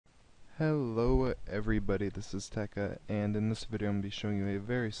Hello everybody, this is Tekka, and in this video I'm going to be showing you a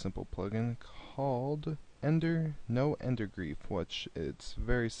very simple plugin called NoEnderGrief, which it's a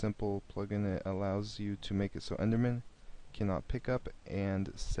very simple plugin. It allows you to make it so Endermen cannot pick up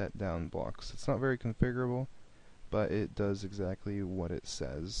and set down blocks. It's not very configurable, but it does exactly what it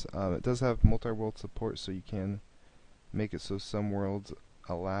says. It does have multi-world support, so you can make it so some worlds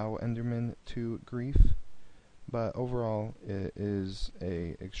allow Endermen to grief. But overall, it is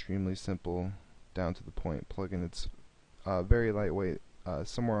a extremely simple, down to the point plugin. It's very lightweight.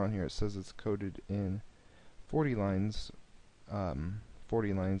 Somewhere on here it says it's coded in 40 lines,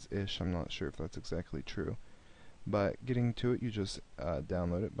 40 lines-ish. I'm not sure if that's exactly true. But getting to it, you just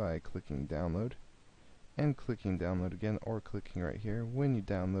download it by clicking download, and clicking download again, or clicking right here. When you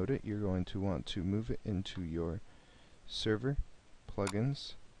download it, you're going to want to move it into your server,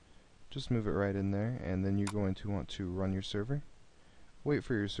 plugins. Just move it right in there, and then you're going to want to run your server. Wait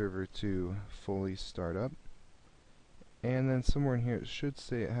for your server to fully start up, and then somewhere in here it should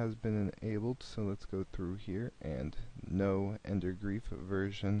say it has been enabled. So let's go through here and NoEnderGrief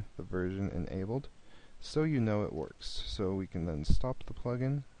version, the version enabled, so you know it works. So we can then stop the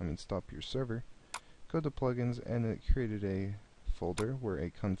plugin, stop your server, go to plugins, and it created a folder where a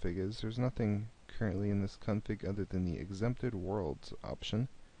config is. There's nothing currently in this config other than the exempted worlds option.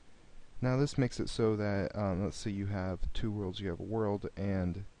 Now this makes it so that, let's say you have two worlds. You have a world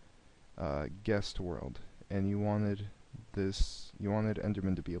and guest world, and you wanted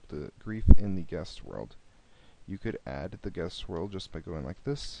Enderman to be able to grief in the guest world. You could add the guest world just by going like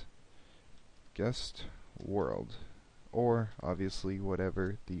this, guest world, or obviously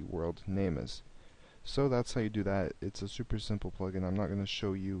whatever the world name is. So that's how you do that. It's a super simple plugin. I'm not going to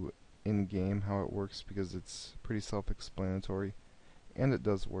show you in game how it works because it's pretty self-explanatory. And it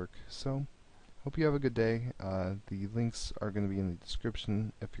does work. So, hope you have a good day. The links are going to be in the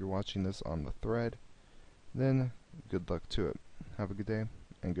description if you're watching this on the thread. Then, good luck to it. Have a good day,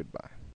 and goodbye.